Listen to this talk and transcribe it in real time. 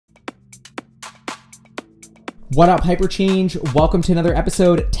What up, Hyperchange? Welcome to another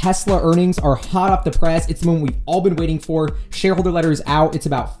episode. Tesla earnings are hot off the press. It's the moment we've all been waiting for. Shareholder letter is out. It's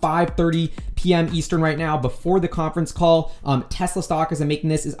about 5:30 p.m. Eastern right now before the conference call. Tesla stock, as I'm making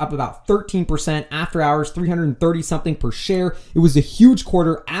this, is up about 13% after hours, 330 something per share. It was a huge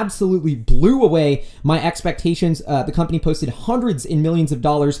quarter, absolutely blew away my expectations. The company posted hundreds in millions of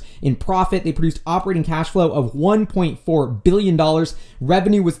dollars in profit. They produced operating cash flow of $1.4 billion.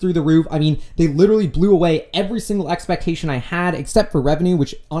 Revenue was through the roof. I mean, they literally blew away every single expectation I had, except for revenue,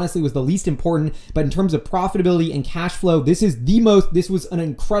 which honestly was the least important. But in terms of profitability and cash flow, this was an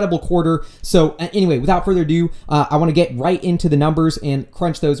incredible quarter. So anyway, without further ado, I want to get right into the numbers and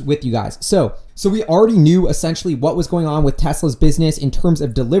crunch those with you guys. So we already knew essentially what was going on with Tesla's business in terms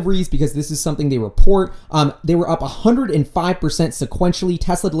of deliveries, because this is something they report. They were up 105% sequentially.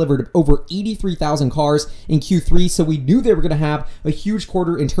 Tesla delivered over 83,000 cars in Q3. So we knew they were going to have a huge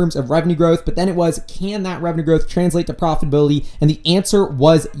quarter in terms of revenue growth, but then it was, can that revenue growth translate to profitability? And the answer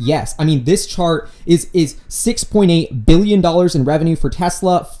was yes. I mean, this chart is $6.8 billion in revenue for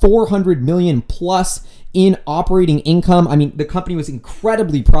Tesla, 400 million plus in operating income. I mean, the company was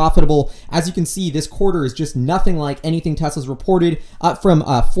incredibly profitable. As you can see, this quarter is just nothing like anything Tesla's reported, up from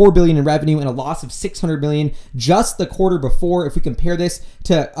 $4 billion in revenue and a loss of $600 million just the quarter before. If we compare this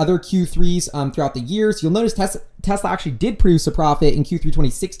to other Q3s throughout the years, you'll notice Tesla actually did produce a profit in Q3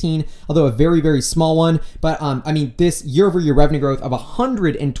 2016, although a very, very small one. But I mean, this year-over-year revenue growth of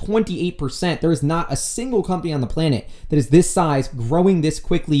 128%, there is not a single company on the planet that is this size growing this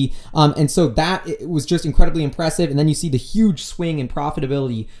quickly. And so that was just incredibly impressive. And then you see the huge swing in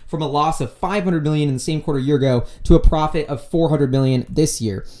profitability from a loss of 500 million in the same quarter a year ago to a profit of 400 million this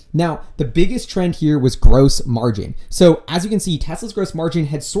year. Now, the biggest trend here was gross margin. So as you can see, Tesla's gross margin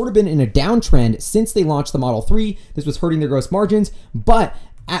had sort of been in a downtrend since they launched the Model 3. This was hurting their gross margins, but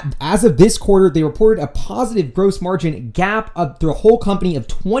as of this quarter, they reported a positive gross margin gap of the whole company of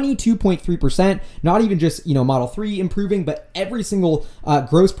 22.3%. Not even just, Model 3 improving, but every single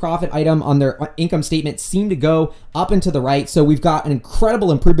gross profit item on their income statement seemed to go up and to the right. So we've got an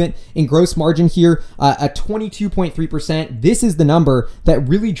incredible improvement in gross margin here at 22.3%. This is the number that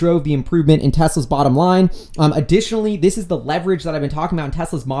really drove the improvement in Tesla's bottom line. Additionally, this is the leverage that I've been talking about in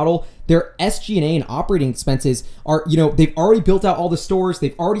Tesla's model. Their SG&A and operating expenses are, they've already built out all the stores.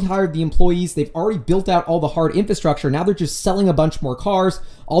 They've already hired the employees. They've already built out all the hard infrastructure. Now they're just selling a bunch more cars.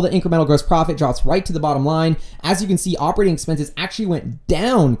 All the incremental gross profit drops right to the bottom line. As you can see, operating expenses actually went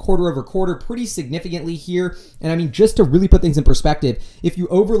down quarter over quarter pretty significantly here. And I mean, just to really put things in perspective, if you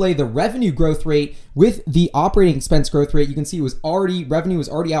overlay the revenue growth rate with the operating expense growth rate, you can see revenue was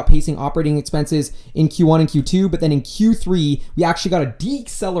already outpacing operating expenses in Q1 and Q2, but then in Q3, we actually got a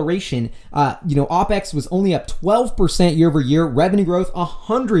deceleration. OpEx was only up 12% year over year, revenue growth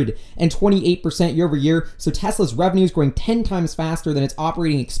 128% year over year. So Tesla's revenue is growing 10 times faster than its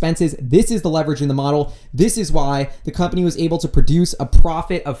operating expenses. This is the leverage in the model. This is why the company was able to produce a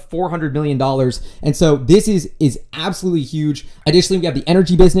profit of $400 million. And so this is absolutely huge. Additionally, we have the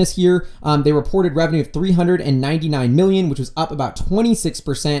energy business here. They reported revenue of 399 million, which was up about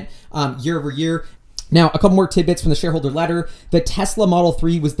 26% year over year. Now, a couple more tidbits from the shareholder letter. The Tesla Model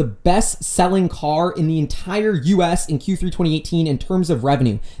 3 was the best selling car in the entire US in Q3 2018 in terms of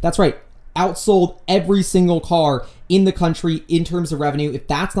revenue. That's right, outsold every single car in the country in terms of revenue. If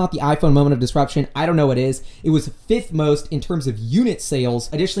that's not the iPhone moment of disruption, I don't know what is. It was fifth most in terms of unit sales.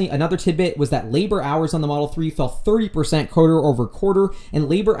 Additionally, another tidbit was that labor hours on the Model 3 fell 30% quarter over quarter, and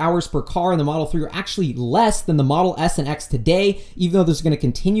labor hours per car on the Model 3 are actually less than the Model S and X today, even though there's going to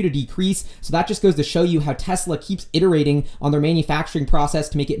continue to decrease. So that just goes to show you how Tesla keeps iterating on their manufacturing process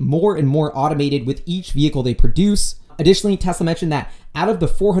to make it more and more automated with each vehicle they produce. Additionally, Tesla mentioned that out of the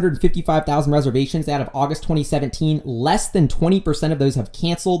 455,000 reservations out of August 2017, less than 20% of those have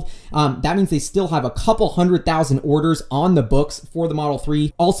canceled. That means they still have a couple 100,000 orders on the books for the Model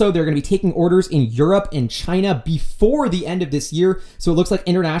 3. Also, they're going to be taking orders in Europe and China before the end of this year. So it looks like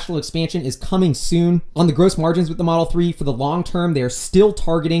international expansion is coming soon. On the gross margins with the Model 3, for the long term, they're still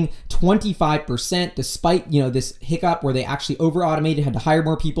targeting 25%, despite this hiccup where they actually over-automated, had to hire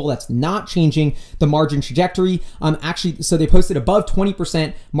more people. That's not changing the margin trajectory. So they posted above 20%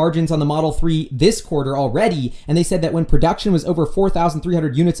 margins on the Model 3 this quarter already, and they said that when production was over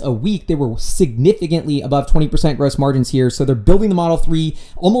 4,300 units a week, they were significantly above 20% gross margins here. So they're building the Model 3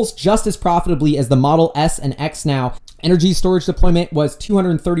 almost just as profitably as the Model S and X now. Energy storage deployment was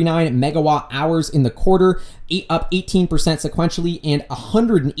 239 megawatt hours in the quarter, up 18% sequentially and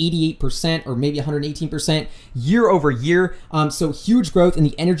 188% or maybe 118% year over year. So huge growth in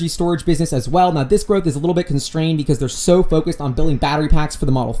the energy storage business as well. Now this growth is a little bit constrained because they're so focused on building battery packs for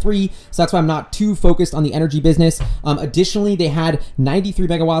the Model 3. So that's why I'm not too focused on the energy business. Additionally, they had 93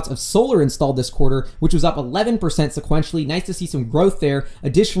 megawatts of solar installed this quarter, which was up 11% sequentially. Nice to see some growth there.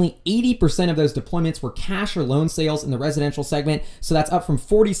 Additionally, 80% of those deployments were cash or loan sales in the residential segment. So that's up from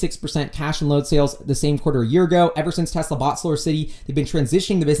 46% cash and loan sales the same quarter a year ago. Ever since Tesla bought SolarCity, they've been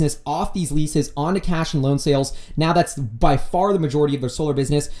transitioning the business off these leases onto cash and loan sales. Now that's by far the majority of their solar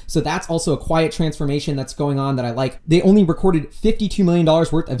business. So that's also a quiet transformation that's going on that I like. They only recorded $52 million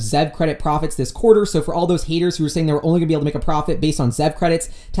worth of ZEV credit profits this quarter. So for all those haters who were saying they were only gonna be able to make a profit based on ZEV credits,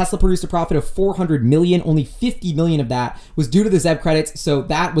 Tesla produced a profit of $400 million. Only $50 million of that was due to the ZEV credits. So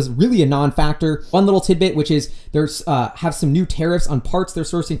that was really a non-factor. One little tidbit, which is there's have some new tariffs on parts they're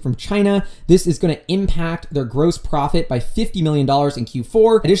sourcing from China. This is going to impact their gross profit by $50 million in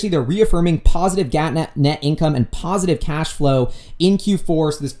Q4. Additionally, they're reaffirming positive GAAP net income and positive cash flow in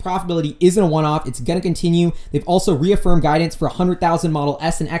Q4. So this profitability isn't a one-off. It's going to continue. They've also reaffirmed guidance for 100,000 Model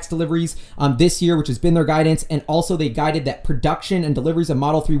S and X deliveries this year, which has been their guidance. And also they guided that production and deliveries of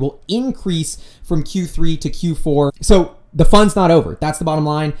Model 3 will increase from Q3 to Q4. So the fun's not over. That's the bottom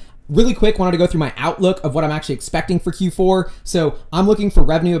line. Really quick, wanted to go through my outlook of what I'm actually expecting for Q4. So I'm looking for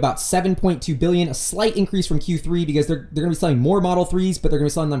revenue about 7.2 billion, a slight increase from Q3 because they're going to be selling more Model 3s, but they're going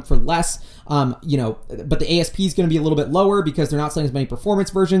to be selling them for less. But the ASP is going to be a little bit lower because they're not selling as many performance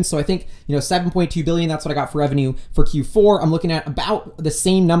versions. So I think, 7.2 billion, that's what I got for revenue for Q4. I'm looking at about the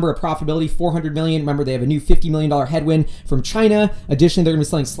same number of profitability, 400 million. Remember, they have a new $50 million headwind from China. Additionally, they're going to be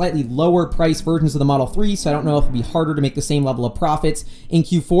selling slightly lower price versions of the Model 3. So I don't know if it'll be harder to make the same level of profits in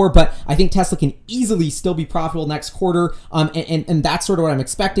Q4, but I think Tesla can easily still be profitable next quarter. And that's sort of what I'm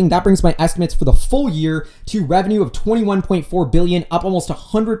expecting. That brings my estimates for the full year to revenue of 21.4 billion, up almost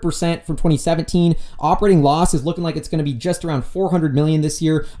 100% from 2017. Operating loss is looking like it's going to be just around 400 million this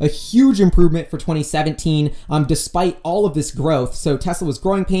year, a huge improvement for 2017, despite all of this growth. So Tesla was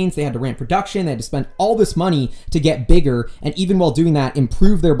growing pains. They had to ramp production. They had to spend all this money to get bigger. And even while doing that,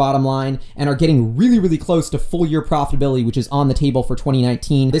 improve their bottom line and are getting really, really close to full year profitability, which is on the table for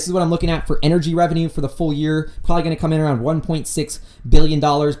 2019. This is what I'm looking at for energy revenue for the full year, probably going to come in around $1.6 billion.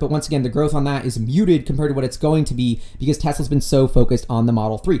 But once again, the growth on that is muted compared to what it's going to be because Tesla's been so focused on the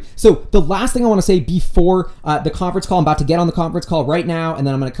Model 3. So the last thing I want to say before the conference call, I'm about to get on the conference call right now, and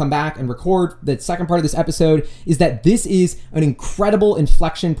then I'm going to come back and record the second part of this episode, is that this is an incredible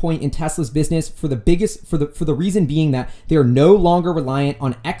inflection point in Tesla's business for the reason being that they are no longer reliant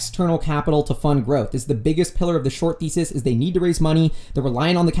on external capital to fund growth. This is the biggest pillar of the short thesis, is they need to raise money. They're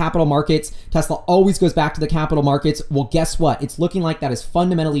relying on the capital markets. Tesla always goes back to the capital markets. Well, guess what? It's looking like that has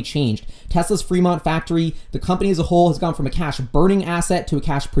fundamentally changed. Tesla's Fremont factory, the company as a whole, has gone from a cash burning asset to a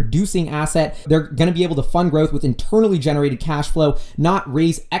cash producing asset. They're going to be able to fund growth with internally generated cash flow, not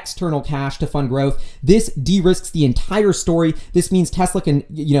raise external cash to fund growth. This de-risks the entire story. This means Tesla can,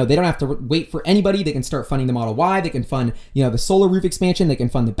 they don't have to wait for anybody. They can start funding the Model Y. They can fund, the solar roof expansion. They can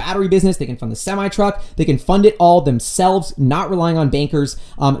fund the battery business. They can fund the semi-truck. They can fund it all themselves, not relying on bankers.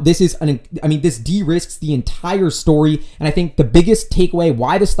 This de-risks the entire story. And I think the biggest takeaway,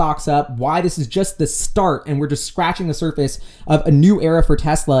 why the stock's up, why this is just the start and we're just scratching the surface of a new era for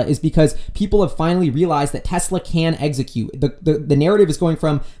Tesla, is because people have finally realized that Tesla can execute. The narrative is going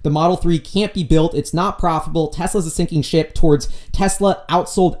from the Model 3 can't be built, it's not profitable, Tesla's a sinking ship, towards Tesla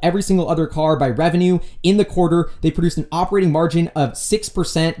outsold every single other car by revenue in the quarter. They produced an operating margin of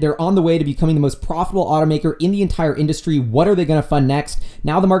 6%. They're on the way to becoming the most profitable automaker in the entire industry. What are they going to fund next?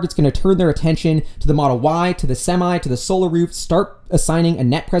 Now the market's going to turn their attention to the Model Y, to the Semi, to the solar roof, start assigning a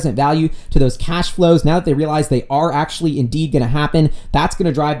net present value to those cash flows. Now that they realize they are actually indeed going to happen, that's going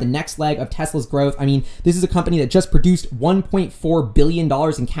to drive the next leg of Tesla's growth. This is a company that just produced $1.4 billion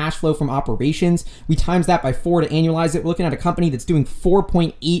in cash flow from operations. We times that by 4 to annualize it. We're looking at a company that's doing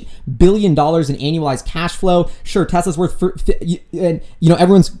 $4.8 billion in annualized cash flow. Sure, Tesla's worth,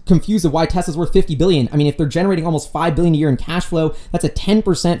 everyone's confused of why Tesla's worth 50 billion. If they're generating almost 5 billion a year in cash flow, that's a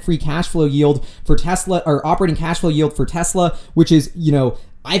 10% free cash flow yield for Tesla, or operating cash flow yield for Tesla, which is,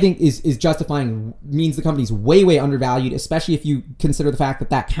 I think is justifying, means the company's way undervalued, especially if you consider the fact that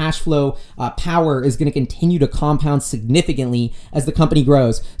that cash flow power is going to continue to compound significantly as the company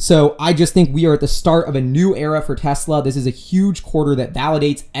grows. So I just think we are at the start of a new era for Tesla. This is a huge quarter that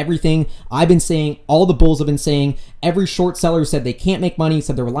validates everything I've been saying, all the bulls have been saying. Every short seller said they can't make money,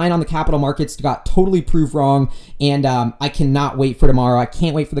 said they're relying on the capital markets, got totally proved wrong. And I cannot wait for tomorrow. I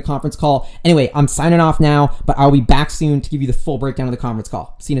can't wait for the conference call. Anyway, I'm signing off now, but I'll be back soon to give you the full breakdown of the conference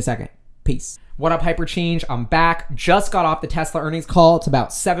call. See you in a second. Peace. What up, Hyperchange? I'm back. Just got off the Tesla earnings call. It's about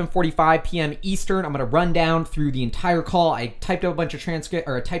 7:45 p.m. Eastern. I'm going to run down through the entire call. I typed up a bunch of transcript,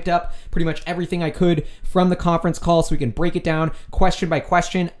 or I typed up pretty much everything I could from the conference call so we can break it down question by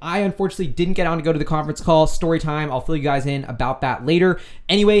question. I unfortunately didn't get on to go to the conference call. Story time. I'll fill you guys in about that later.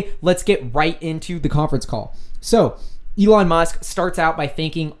 Anyway, let's get right into the conference call. So, Elon Musk starts out by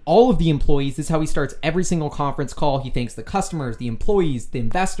thanking all of the employees. This is how he starts every single conference call. He thanks the customers, the employees, the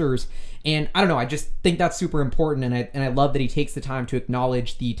investors. And I don't know, I just think that's super important. And I love that he takes the time to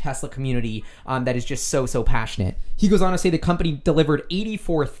acknowledge the Tesla community that is just so passionate. He goes on to say the company delivered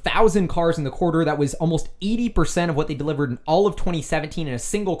 84,000 cars in the quarter. That was almost 80% of what they delivered in all of 2017 in a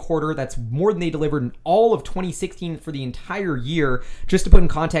single quarter. That's more than they delivered in all of 2016 for the entire year. Just to put in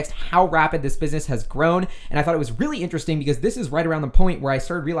context how rapid this business has grown. And I thought it was really interesting because this is right around the point where I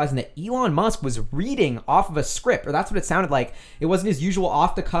started realizing that Elon Musk was reading off of a script, or that's what it sounded like. It wasn't his usual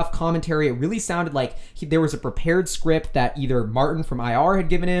off-the-cuff commentary. It really sounded like there was a prepared script that either Martin from IR had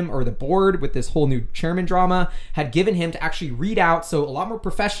given him or the board with this whole new chairman drama had given him to actually read out. So a lot more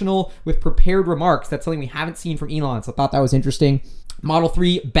professional with prepared remarks. That's something we haven't seen from Elon. So I thought that was interesting. Model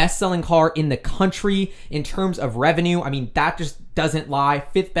 3, best-selling car in the country in terms of revenue. I mean, that just doesn't lie.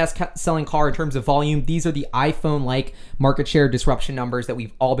 5th best-selling car in terms of volume. These are the iPhone-like market share disruption numbers that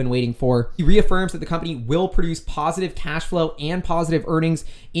we've all been waiting for. He reaffirms that the company will produce positive cash flow and positive earnings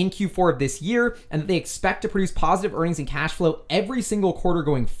in Q4 of this year, and that they expect to produce positive earnings and cash flow every single quarter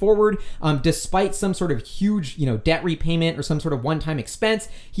going forward, despite some sort of huge, debt repayment or some sort of one-time expense.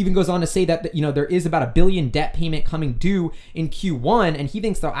 He even goes on to say that, there is about $1 billion debt payment coming due in Q1, and he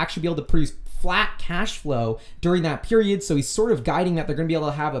thinks they'll actually be able to produce flat cash flow during that period. So he's sort of guiding that they're going to be able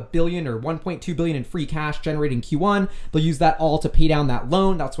to have $1 billion or $1.2 billion in free cash generated in Q1. They'll use that all to pay down that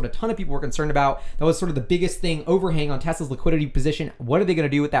loan. That's what a ton of people were concerned about. That was sort of the biggest thing overhang on Tesla's liquidity position. What are they going to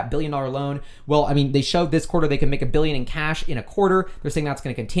do with that $1 billion loan? Well, I mean, they showed this quarter they can make $1 billion in cash in a quarter. They're saying that's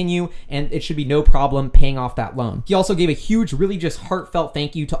going to continue, and it should be no problem paying off that loan. He also gave a huge, really just heartfelt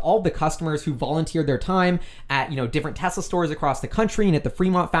thank you to all the customers who volunteered their time at different Tesla stores across the country and at the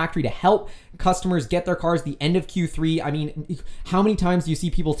Fremont factory to help customers get their cars the end of Q3. I mean, how many times do you see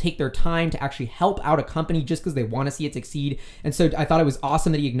people take their time to actually help out a company just because they want to see it succeed? And so I thought it was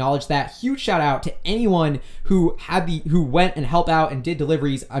awesome that he acknowledged that. Huge shout out to anyone who went and helped out and did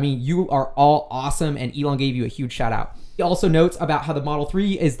deliveries. I mean, you are all awesome, and Elon gave you a huge shout out. He also notes about how the Model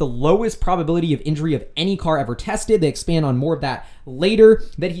 3 is the lowest probability of injury of any car ever tested. They expand on more of that later.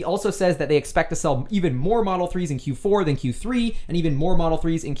 That he also says that they expect to sell even more Model 3s in Q4 than Q3, and even more Model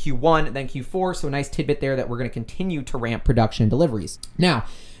 3s in Q1 than Q4. So a nice tidbit there that we're going to continue to ramp production deliveries. Now,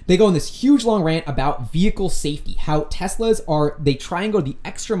 they go on this huge long rant about vehicle safety, how Teslas they try and go the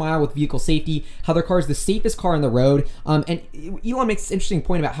extra mile with vehicle safety, how their car is the safest car on the road. And Elon makes this interesting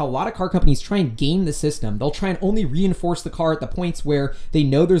point about how a lot of car companies try and game the system. They'll try and only reinforce the car at the points where they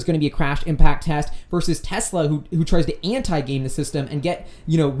know there's going to be a crash impact test, versus Tesla who tries to anti-game the system and get,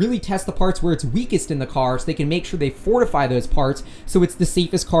 really test the parts where it's weakest in the car so they can make sure they fortify those parts so it's the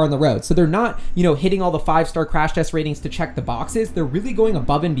safest car on the road. So they're not, hitting all the 5-star crash test ratings to check the boxes. They're really going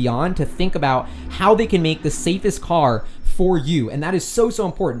above and beyond to think about how they can make the safest car for you. And that is so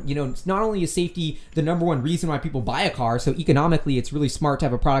important. It's not only is safety the number one reason why people buy a car, so economically it's really smart to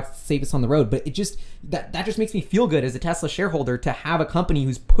have a product that's safest on the road, but it just that just makes me feel good as a Tesla shareholder to have a company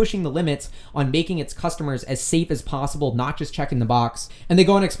who's pushing the limits on making its customers as safe as possible, not just checking the box. And they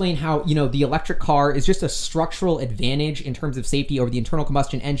go on to explain how, the electric car is just a structural advantage in terms of safety over the internal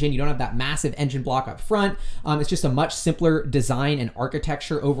combustion engine. You don't have that massive engine block up front. It's just a much simpler design and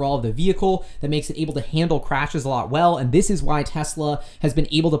architecture overall of the vehicle that makes it able to handle crashes a lot well. And this is why Tesla has been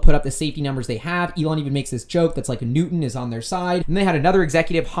able to put up the safety numbers they have. Elon even makes this joke that's like Newton is on their side. And they had another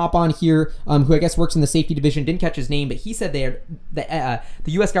executive hop on here who I guess works in the safety division, didn't catch his name, but he said the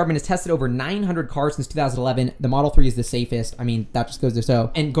US government has tested over 900 cars since 2011. The Model 3 is the safest. I mean, that just goes to show.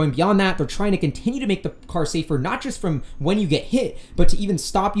 And going beyond that, they're trying to continue to make the car safer, not just from when you get hit, but to even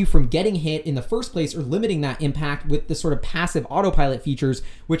stop you from getting hit in the first place, or limiting that impact with the sort of passive autopilot features,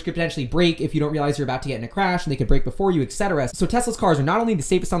 which could potentially break if you don't realize you're about to get in a crash, and they could break before you, etc. So Tesla's cars are not only the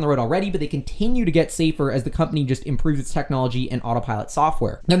safest on the road already, but they continue to get safer as the company just improves its technology and autopilot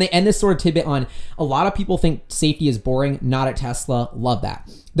software. Then they end this sort of tidbit on, a lot of people think safety is boring, not at Tesla. Love that.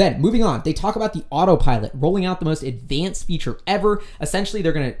 Then moving on, they talk about the autopilot, rolling out the most advanced feature ever. Essentially,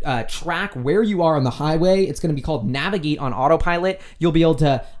 they're going to track where you are on the highway. It's going to be called Navigate on Autopilot. You'll be able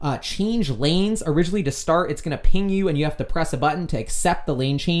to change lanes. Originally to start, it's going to ping you and you have to press a button to accept the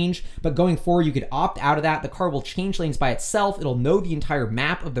lane change. But going forward, you could opt out of that. The car will change lanes by itself. It'll know the entire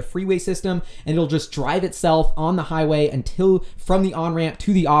map of the freeway system and it'll just drive itself on the highway until from the on-ramp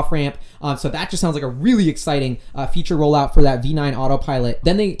to the off-ramp. So that just sounds like a really exciting feature rollout for that V9 autopilot.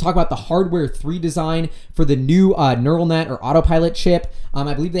 Then they talk about the hardware 3 design for the new neural net or autopilot chip.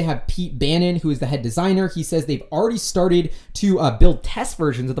 I believe they have Pete Bannon, who is the head designer. He says they've already started to build test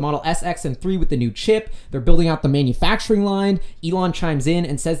versions of the Model S, X, and 3 with the new chip. They're building out the manufacturing line. Elon chimes in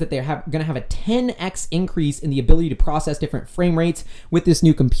and says that they're going to have a 10x increase in the ability to process different frame rates with this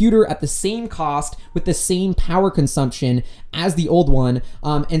new computer at the same cost with the same power consumption as the old one.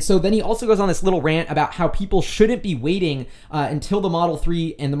 And so then he also goes on this little rant about how people shouldn't be waiting until the Model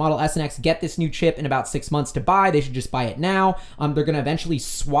 3 and the Model S and X get this new chip in about 6 months to buy. They should just buy it now. They're going to eventually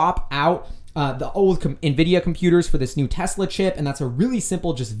swap out the old NVIDIA computers for this new Tesla chip, and that's a really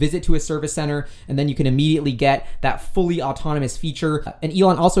simple just visit to a service center, and then you can immediately get that fully autonomous feature. And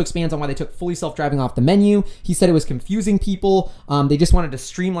Elon also expands on why they took fully self-driving off the menu. He said it was confusing people. They just wanted to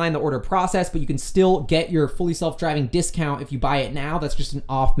streamline the order process, but you can still get your fully self-driving discount if you buy it now. That's just an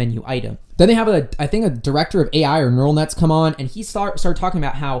off-menu item. Then they have, I think, a director of AI or neural nets come on, and he started talking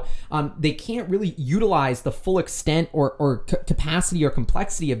about how they can't really utilize the full extent or capacity or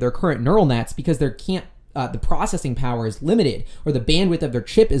complexity of their current neural nets because they can't. The processing power is limited, or the bandwidth of their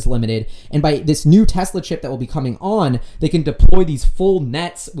chip is limited. And by this new Tesla chip that will be coming on, they can deploy these full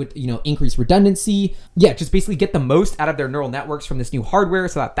nets with, increased redundancy. Yeah, just basically get the most out of their neural networks from this new hardware.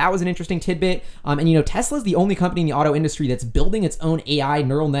 So that was an interesting tidbit. And Tesla's the only company in the auto industry that's building its own AI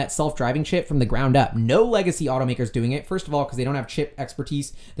neural net self-driving chip from the ground up. No legacy automakers doing it. First of all, because they don't have chip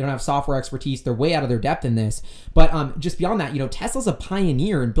expertise, they don't have software expertise. They're way out of their depth in this. But just beyond that, Tesla's a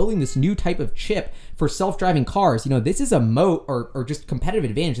pioneer in building this new type of chip for self-driving cars. This is a moat or just competitive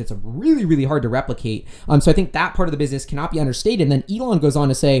advantage that's really, really hard to replicate. So I think that part of the business cannot be understated. And then Elon goes on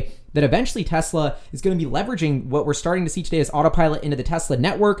to say that eventually Tesla is going to be leveraging what we're starting to see today as autopilot into the Tesla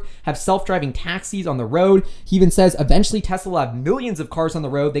network, have self-driving taxis on the road. He even says eventually Tesla will have millions of cars on the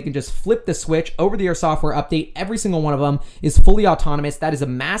road. They can just flip the switch, over-the-air software update. Every single one of them is fully autonomous. That is a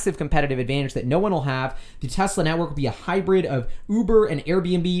massive competitive advantage that no one will have. The Tesla network will be a hybrid of Uber and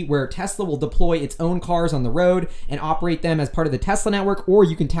Airbnb, where Tesla will deploy its own cars on the road and operate them as part of the Tesla network, or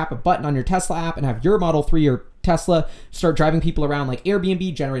you can tap a button on your Tesla app and have your Model 3 or Tesla start driving people around like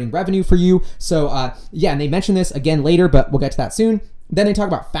Airbnb, generating revenue for you. So yeah, and they mention this again later, but we'll get to that soon. Then they talk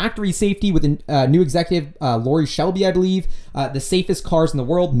about factory safety with a new executive, Lori Shelby, I believe, the safest cars in the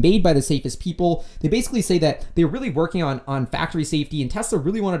world made by the safest people. They basically say that they're really working on factory safety, and Tesla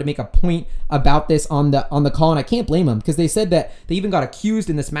really wanted to make a point about this on the call, and I can't blame them, because they said that they even got accused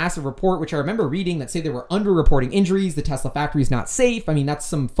in this massive report, which I remember reading, that say they were underreporting injuries. The Tesla factory is not safe. I mean, that's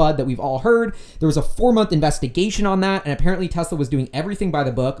some FUD that we've all heard. There was a 4-month investigation on that, and apparently Tesla was doing everything by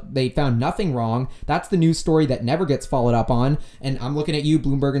the book. They found nothing wrong. That's the news story that never gets followed up on, and I'm looking at you,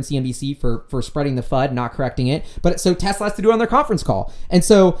 Bloomberg and CNBC, for spreading the FUD, not correcting it. But so Tesla has to do it on their conference call. And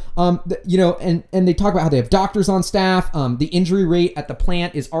so, and they talk about how they have doctors on staff. The injury rate at the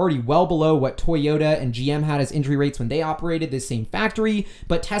plant is already well below what Toyota and GM had as injury rates when they operated this same factory.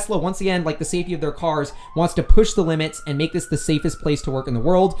 But Tesla, once again, like the safety of their cars, wants to push the limits and make this the safest place to work in the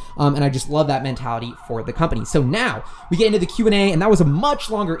world. And I just love that mentality for the company. So now we get into the Q&A, and that was a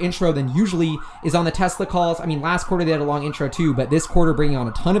much longer intro than usually is on the Tesla calls. I mean, last quarter they had a long intro too, but this quarter bringing on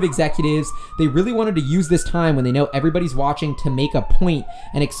a ton of executives. They really wanted to use this time when they know everybody's watching to make a point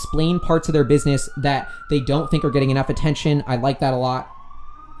and explain parts of their business that they don't think are getting enough attention. I like that a lot.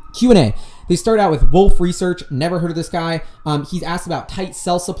 Q&A. They start out with Wolf Research. Never heard of this guy. He's asked about tight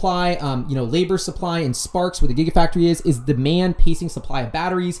cell supply, labor supply in Sparks, where the Gigafactory is demand pacing supply of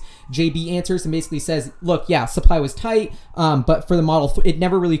batteries. JB answers and basically says, look, yeah, supply was tight, but for the Model 3, it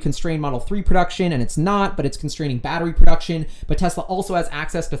never really constrained Model 3 production, and it's not, but it's constraining battery production. But Tesla also has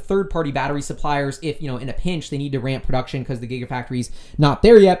access to third-party battery suppliers if, in a pinch, they need to ramp production because the Gigafactory's not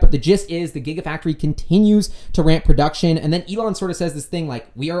there yet. But the gist is the Gigafactory continues to ramp production. And then Elon sort of says this thing like,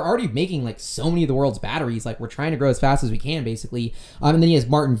 we are already making like so many of the world's batteries, like we're trying to grow as fast as we can, basically. And then he has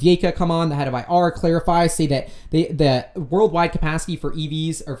Martin Viecha come on, the head of IR, clarify, say that the worldwide capacity for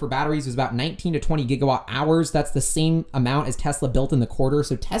EVs or for batteries was about 19 to 20 gigawatt hours. That's the same amount as Tesla built in the quarter.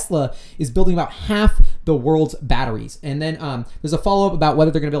 So Tesla is building about half the world's batteries. And then there's a follow-up about whether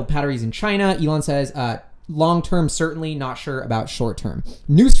they're going to build batteries in China. Elon says, long term, certainly not sure about short term.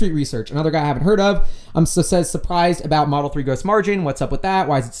 New Street Research, another guy I haven't heard of, so says surprised about Model 3 gross margin. What's up with that?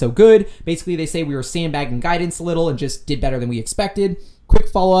 Why is it so good? Basically, they say we were sandbagging guidance a little and just did better than we expected. Quick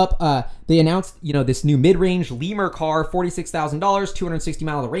follow-up, they announced, this new mid-range lemur car, $46,000, 260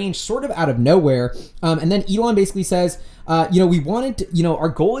 mile range, sort of out of nowhere. And then Elon basically says, we wanted to, our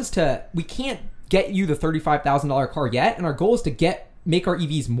goal is to, we can't get you the $35,000 car yet, and our goal is to make our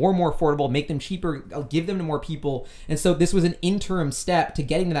EVs more and more affordable, make them cheaper, give them to more people. And so this was an interim step to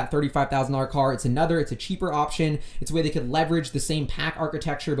getting to that $35,000 car. It's a cheaper option. It's a way they could leverage the same pack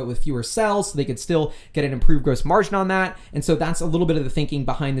architecture, but with fewer cells, so they could still get an improved gross margin on that. And so that's a little bit of the thinking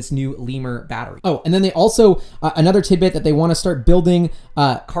behind this new lemur battery. Oh, and then they also, another tidbit that they want to start building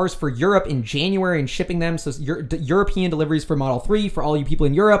cars for Europe in January and shipping them. So European deliveries for Model 3 for all you people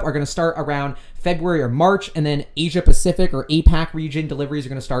in Europe are going to start around February or March, and then Asia Pacific or APAC region deliveries are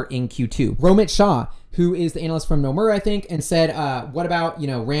going to start in Q2. Romit Shah, who is the analyst from Nomura, I think, and said, what about,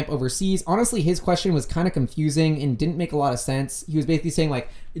 ramp overseas? Honestly, his question was kind of confusing and didn't make a lot of sense. He was basically saying, like,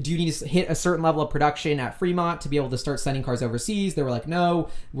 do you need to hit a certain level of production at Fremont to be able to start sending cars overseas? They were like, no,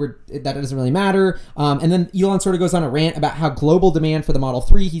 that doesn't really matter. And then Elon sort of goes on a rant about how global demand for the Model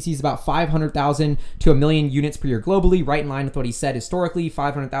 3, he sees about 500,000 to 1 million units per year globally, right in line with what he said historically.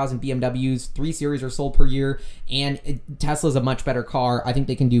 500,000 BMWs, 3 Series are sold per year, and Tesla's a much better car. I think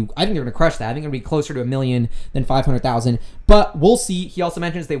they're going to crush that. I think they're going to be closer to 1 million than 500,000, but we'll see. He also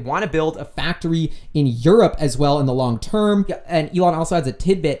mentions they want to build a factory in Europe as well in the long term. And Elon also has a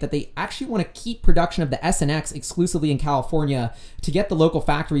tidbit that they actually want to keep production of the S and X exclusively in California. To get the local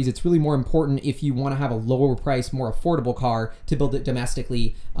factories, it's really more important if you want to have a lower price, more affordable car to build it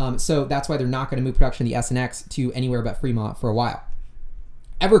domestically. So that's why they're not going to move production of the S and X to anywhere but Fremont for a while.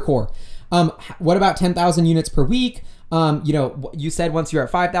 Evercore. What about 10,000 units per week? You said once you're at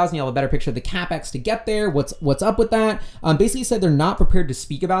 5,000, you'll have a better picture of the CapEx to get there. What's up with that? Basically said they're not prepared to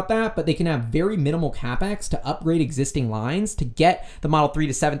speak about that, but they can have very minimal CapEx to upgrade existing lines to get the Model 3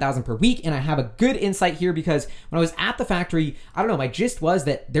 to 7,000 per week. And I have a good insight here because when I was at the factory, I don't know, my gist was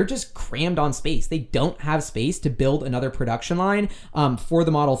that they're just crammed on space. They don't have space to build another production line for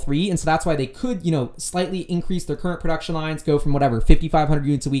the Model 3. And so that's why they could, slightly increase their current production lines, go from whatever, 5,500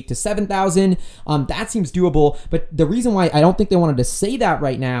 units a week to 7,000. That seems doable. But the reason why I don't think they wanted to say that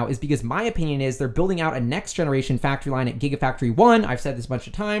right now is because my opinion is they're building out a next generation factory line at Gigafactory 1. I've said this a bunch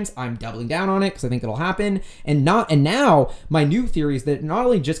of times. I'm doubling down on it because I think it'll happen. And now my new theory is that not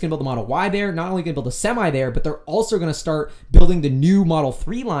only just going to build the Model Y there, not only going to build a Semi there, but they're also going to start building the new Model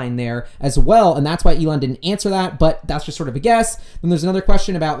 3 line there as well. And that's why Elon didn't answer that, but that's just sort of a guess. Then there's another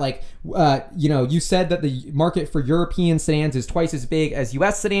question about you said that the market for European sedans is twice as big as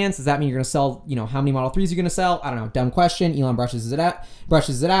US sedans. Does that mean you're going to sell, how many Model 3s you're going to sell? I don't know. Dumb question. Elon brushes it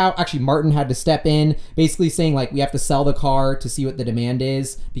out. Actually, Martin had to step in, basically saying we have to sell the car to see what the demand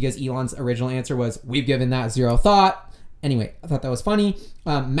is, because Elon's original answer was, we've given that zero thought. Anyway, I thought that was funny.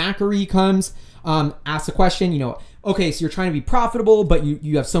 Macquarie comes, asks a question, okay, so you're trying to be profitable, but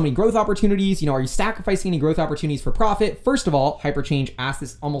you have so many growth opportunities. Are you sacrificing any growth opportunities for profit? First of all, Hyperchange asked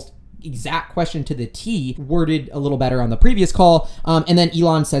this almost exact question to the T, worded a little better on the previous call. And then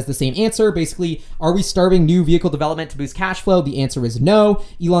Elon says the same answer. Basically, are we starving new vehicle development to boost cash flow? The answer is no.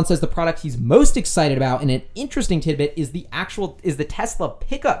 Elon says the product he's most excited about, and an interesting tidbit, is the Tesla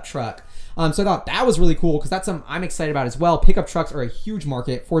pickup truck. So I thought that was really cool because that's something I'm excited about as well. Pickup trucks are a huge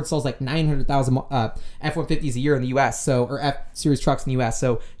market. Ford sells 900,000 F-150s a year in the US, or F-Series trucks in the US.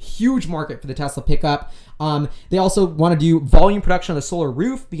 So huge market for the Tesla pickup. They also want to do volume production of the solar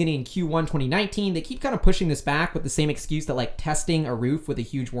roof beginning in Q1 2019. They keep kind of pushing this back with the same excuse that testing a roof with a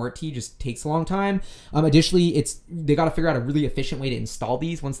huge warranty just takes a long time. Additionally, they got to figure out a really efficient way to install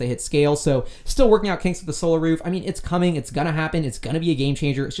these once they hit scale. So still working out kinks with the solar roof. I mean, it's coming. It's going to happen. It's going to be a game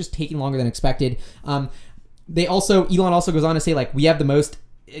changer. It's just taking longer than expected. Elon also goes on to say we have the most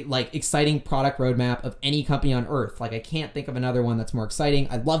exciting product roadmap of any company on earth. I can't think of another one that's more exciting.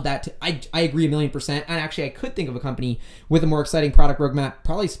 I love that. I agree 1,000,000%. And actually, I could think of a company with a more exciting product roadmap,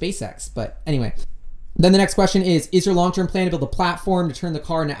 probably SpaceX. But anyway. Then the next question is your long-term plan to build a platform to turn the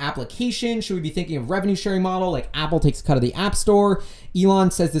car into application? Should we be thinking of revenue sharing model like Apple takes a cut of the App Store?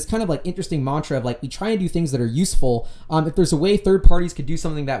 Elon says this kind of interesting mantra of we try and do things that are useful. If there's a way third parties could do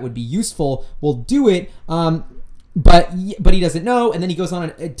something that would be useful, we'll do it. But he doesn't know. And then he goes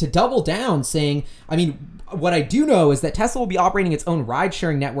on to double down saying, I mean, what I do know is that Tesla will be operating its own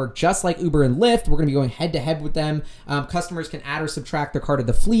ride-sharing network just like Uber and Lyft. We're going to be going head-to-head with them. Customers can add or subtract their car to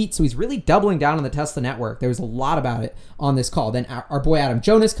the fleet. So he's really doubling down on the Tesla network. There was a lot about it on this call. Then our boy Adam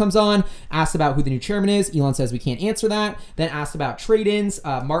Jonas comes on, asks about who the new chairman is. Elon says we can't answer that. Then asked about trade-ins.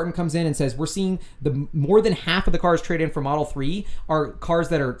 Martin comes in and says we're seeing more than half of the cars traded in for Model 3 are cars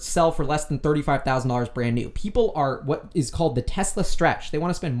that sell for less than $35,000 brand new. People are what is called the Tesla stretch. They want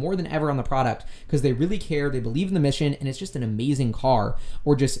to spend more than ever on the product because they really care. They believe in the mission, and it's just an amazing car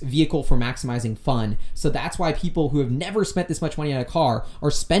or just vehicle for maximizing fun. So that's why people who have never spent this much money on a car are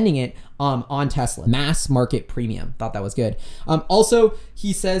spending it on Tesla. Mass market premium. Thought that was good. Also,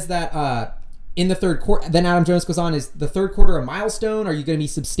 he says that in the third quarter, then Adam Jones goes on, is the third quarter a milestone? Are you going to be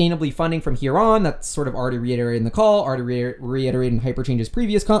sustainably funding from here on? That's sort of already reiterated in the call, already reiterated in Hyperchange's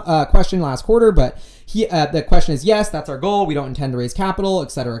previous question last quarter, but the question is yes, that's our goal. We don't intend to raise capital,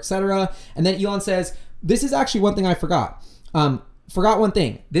 et cetera, et cetera. And then Elon says, this is actually one thing I forgot. Forgot one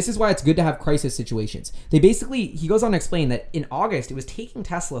thing. This is why it's good to have crisis situations. He goes on to explain that in August, it was taking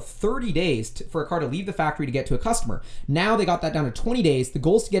Tesla 30 days for a car to leave the factory to get to a customer. Now they got that down to 20 days. The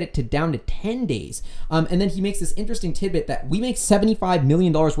goal is to get it down to 10 days. And then he makes this interesting tidbit that we make $75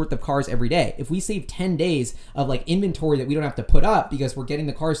 million worth of cars every day. If we save 10 days of like inventory that we don't have to put up because we're getting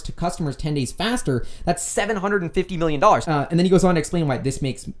the cars to customers 10 days faster, that's $750 million. And then he goes on to explain why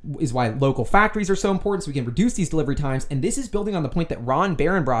why local factories are so important, so we can reduce these delivery times. And this is building on the point that Ron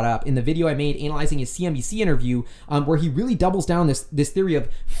Barron brought up in the video I made analyzing his CNBC interview, where he really doubles down this theory of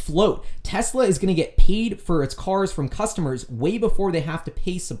float. Tesla is going to get paid for its cars from customers way before they have to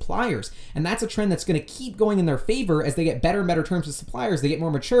pay suppliers. And that's a trend that's going to keep going in their favor as they get better and better terms with suppliers, they get more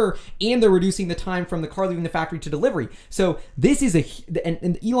mature, and they're reducing the time from the car leaving the factory to delivery. So this is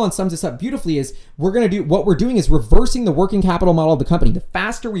and Elon sums this up beautifully, is what we're doing is reversing the working capital model of the company. The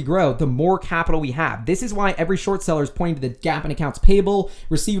faster we grow, the more capital we have. This is why every short seller is pointing to the gap in accounts payable,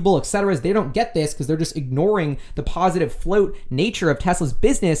 receivable, etc. They don't get this because they're just ignoring the positive float nature of Tesla's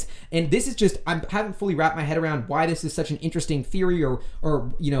business. And this is just, I haven't fully wrapped my head around why this is such an interesting theory, or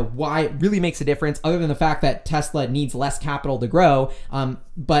why it really makes a difference, other than the fact that Tesla needs less capital to grow.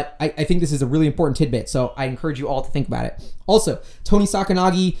 But I think this is a really important tidbit, so I encourage you all to think about it. Also, Tony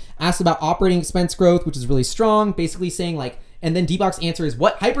Sacconaghi asked about operating expense growth, which is really strong, basically saying like, and then Deepak's answer is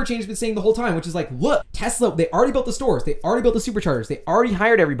what Hyperchange has been saying the whole time, which is like, look, Tesla, they already built the stores. They already built the superchargers. They already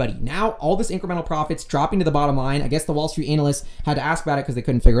hired everybody. Now all this incremental profits dropping to the bottom line. I guess the Wall Street analysts had to ask about it because they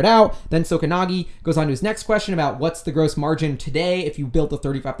couldn't figure it out. Then Sacconaghi goes on to his next question about what's the gross margin today if you built a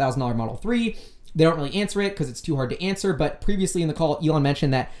 $35,000 Model 3. They don't really answer it because it's too hard to answer, but previously in the call, Elon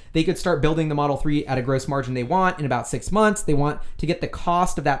mentioned that they could start building the Model 3 at a gross margin they want in about 6 months. They want to get the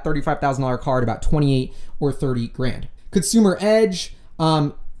cost of that $35,000 car at about 28 or 30 grand. Consumer Edge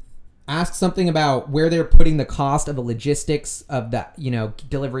asked something about where they're putting the cost of the logistics of that,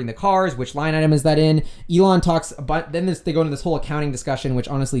 delivering the cars, which line item is that in? Elon talks about, then they go into this whole accounting discussion, which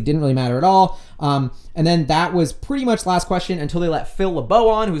honestly didn't really matter at all. And then that was pretty much last question until they let Phil LeBeau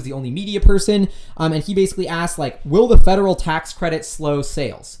on, who was the only media person. And he basically asked, like, will the federal tax credit slow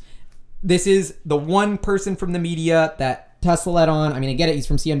sales? This is the one person from the media that Tesla let on. I mean, I get it, he's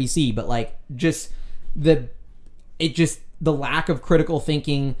from CNBC, but like the lack of critical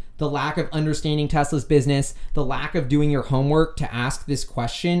thinking, the lack of understanding Tesla's business, the lack of doing your homework to ask this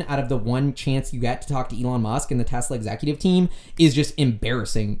question out of the one chance you get to talk to Elon Musk and the Tesla executive team is just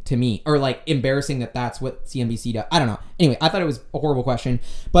embarrassing to me, or like embarrassing that that's what CNBC does. I don't know. Anyway, I thought it was a horrible question,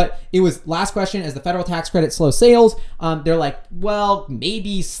 but it was last question, as the federal tax credit slow sales. They're like, well,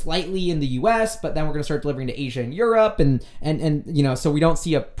 maybe slightly in the US, but then we're going to start delivering to Asia and Europe. And so we don't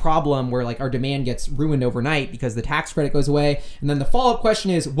see a problem where like our demand gets ruined overnight because the tax credit goes away. And then the follow-up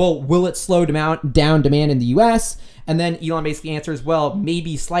question is, well, will it slow down demand in the US? And then Elon basically answers, well,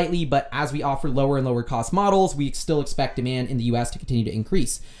 maybe slightly, but as we offer lower and lower cost models, we still expect demand in the US to continue to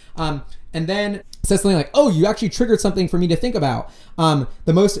increase. And then says something like, oh, you actually triggered something for me to think about.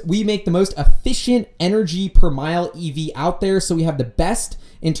 We make the most efficient energy per mile EV out there. So we have the best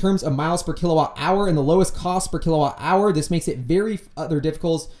in terms of miles per kilowatt hour and the lowest cost per kilowatt hour. This makes it very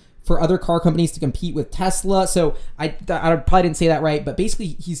difficult for other car companies to compete with Tesla. So I probably didn't say that right, but basically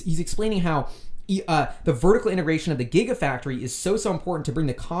he's explaining how the vertical integration of the Gigafactory is so important to bring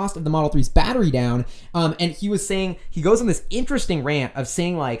the cost of the Model 3's battery down. And he was saying, he goes on this interesting rant of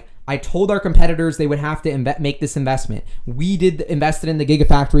saying like, I told our competitors they would have to make this investment. We invested in the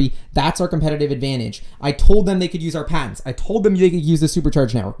Gigafactory. That's our competitive advantage. I told them they could use our patents. I told them they could use the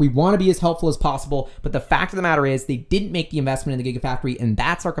supercharge network. We want to be as helpful as possible. But the fact of the matter is they didn't make the investment in the Gigafactory, and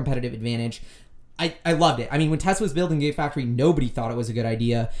that's our competitive advantage. I loved it. I mean, when Tesla was building the Gigafactory, nobody thought it was a good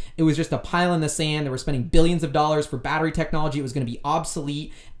idea. It was just a pile in the sand. They were spending billions of dollars for battery technology. It was going to be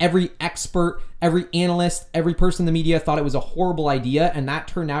obsolete. Every expert, every analyst, every person in the media thought it was a horrible idea, and that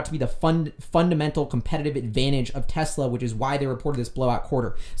turned out to be the fundamental competitive advantage of Tesla, which is why they reported this blowout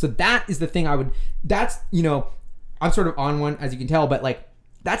quarter. So that is the thing that's, you know, I'm sort of on one, as you can tell, but like,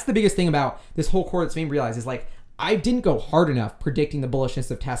 that's the biggest thing about this whole quarter that's made me realize is like, I didn't go hard enough predicting the bullishness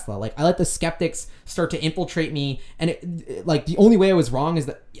of Tesla. Like, I let the skeptics start to infiltrate me, and like the only way I was wrong is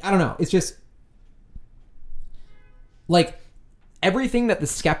that, I don't know, it's just like everything that the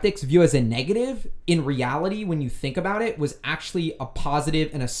skeptics view as a negative, in reality, when you think about it, was actually a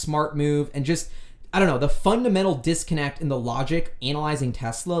positive and a smart move. And just, I don't know, the fundamental disconnect in the logic analyzing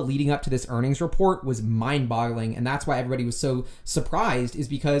Tesla leading up to this earnings report was mind-boggling. And that's why everybody was so surprised, is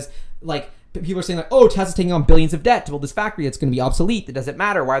because like, people are saying like, oh, Tesla's taking on billions of debt to build this factory. It's going to be obsolete. It doesn't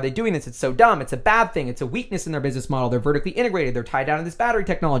matter. Why are they doing this? It's so dumb. It's a bad thing. It's a weakness in their business model. They're vertically integrated. They're tied down to this battery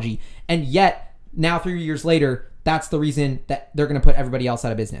technology. And yet, now 3 years later, that's the reason that they're going to put everybody else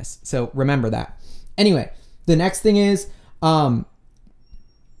out of business. So remember that. Anyway, the next thing is,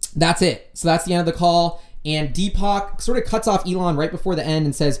 that's it. So that's the end of the call. And Deepak sort of cuts off Elon right before the end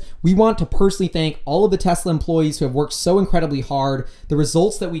and says, we want to personally thank all of the Tesla employees who have worked so incredibly hard. The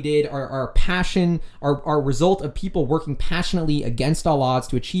results that we did are passion, are a result of people working passionately against all odds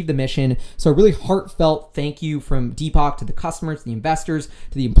to achieve the mission. So a really heartfelt thank you from Deepak to the customers, to the investors,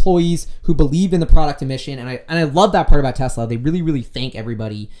 to the employees who believed in the product and mission. And I love that part about Tesla. They really, really thank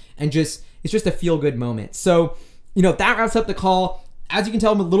everybody. And just, it's just a feel-good moment. So, you know, that wraps up the call. As you can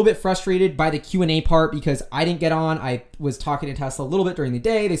tell, I'm a little bit frustrated by the Q&A part because I didn't get on. I was talking to Tesla a little bit during the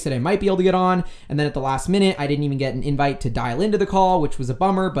day. They said I might be able to get on. And then at the last minute, I didn't even get an invite to dial into the call, which was a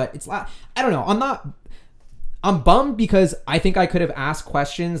bummer. But it's, I don't know. I'm bummed because I think I could have asked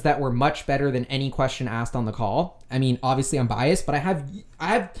questions that were much better than any question asked on the call. I mean, obviously I'm biased, but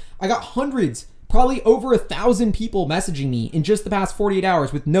I got hundreds, probably over 1,000 people messaging me in just the past 48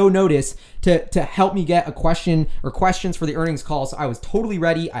 hours with no notice to help me get a question or questions for the earnings call. So I was totally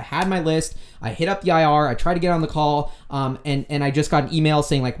ready. I had my list. I hit up the IR. I tried to get on the call. And I just got an email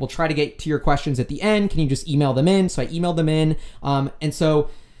saying like, we'll try to get to your questions at the end. Can you just email them in? So I emailed them in. And so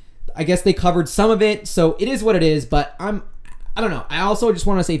I guess they covered some of it. So it is what it is, but I don't know. I also just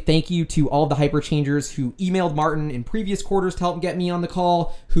want to say thank you to all the hyperchangers who emailed Martin in previous quarters to help get me on the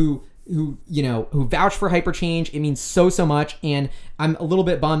call, who vouch for Hyperchange. It means so much. And I'm a little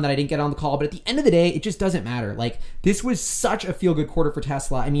bit bummed that I didn't get on the call, but at the end of the day, it just doesn't matter. Like, this was such a feel-good quarter for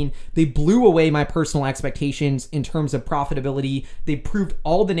Tesla. I mean, they blew away my personal expectations in terms of profitability. They proved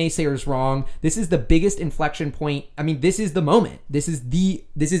all the naysayers wrong. This is the biggest inflection point. I mean, this is the moment. This is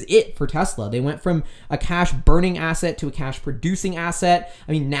it for Tesla. They went from a cash burning asset to a cash producing asset.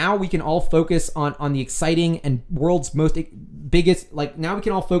 I mean, now we can all focus on the exciting and world's most biggest, like, now we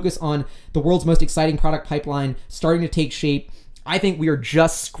can all focus on the world's most exciting product pipeline starting to take shape. I think we are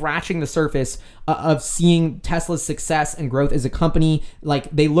just scratching the surface of seeing Tesla's success and growth as a company.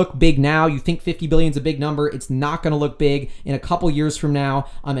 Like, they look big now. You think 50 billion is a big number. It's not going to look big in a couple years from now.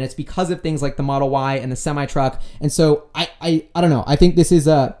 And it's because of things like the Model Y and the semi-truck. And so I don't know. I think this is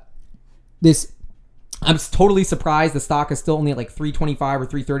I'm totally surprised the stock is still only at like $325 or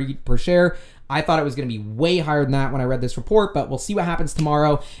 $330 per share. I thought it was going to be way higher than that when I read this report, but we'll see what happens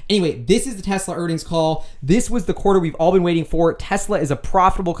tomorrow. Anyway, this is the Tesla earnings call. This was the quarter we've all been waiting for. Tesla is a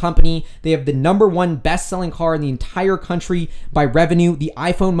profitable company. They have the #1 best-selling car in the entire country by revenue. The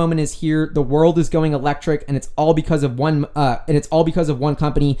iPhone moment is here. The world is going electric, and it's all because of one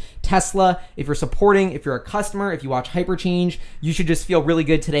company, Tesla. If you're supporting, if you're a customer, if you watch Hyperchange, you should just feel really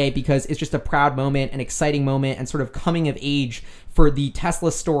good today because it's just a proud moment, an exciting moment, and sort of coming of age for the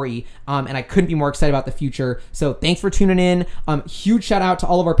Tesla story, and I couldn't be more excited about the future. So thanks for tuning in. Huge shout out to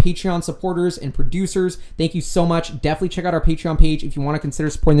all of our Patreon supporters and producers. Thank you so much. Definitely check out our Patreon page if you want to consider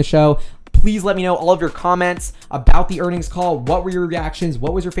supporting the show. Please let me know all of your comments about the earnings call. What were your reactions?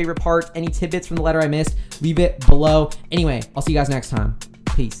 What was your favorite part? Any tidbits from the letter I missed? Leave it below. Anyway, I'll see you guys next time.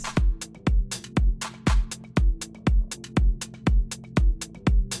 Peace.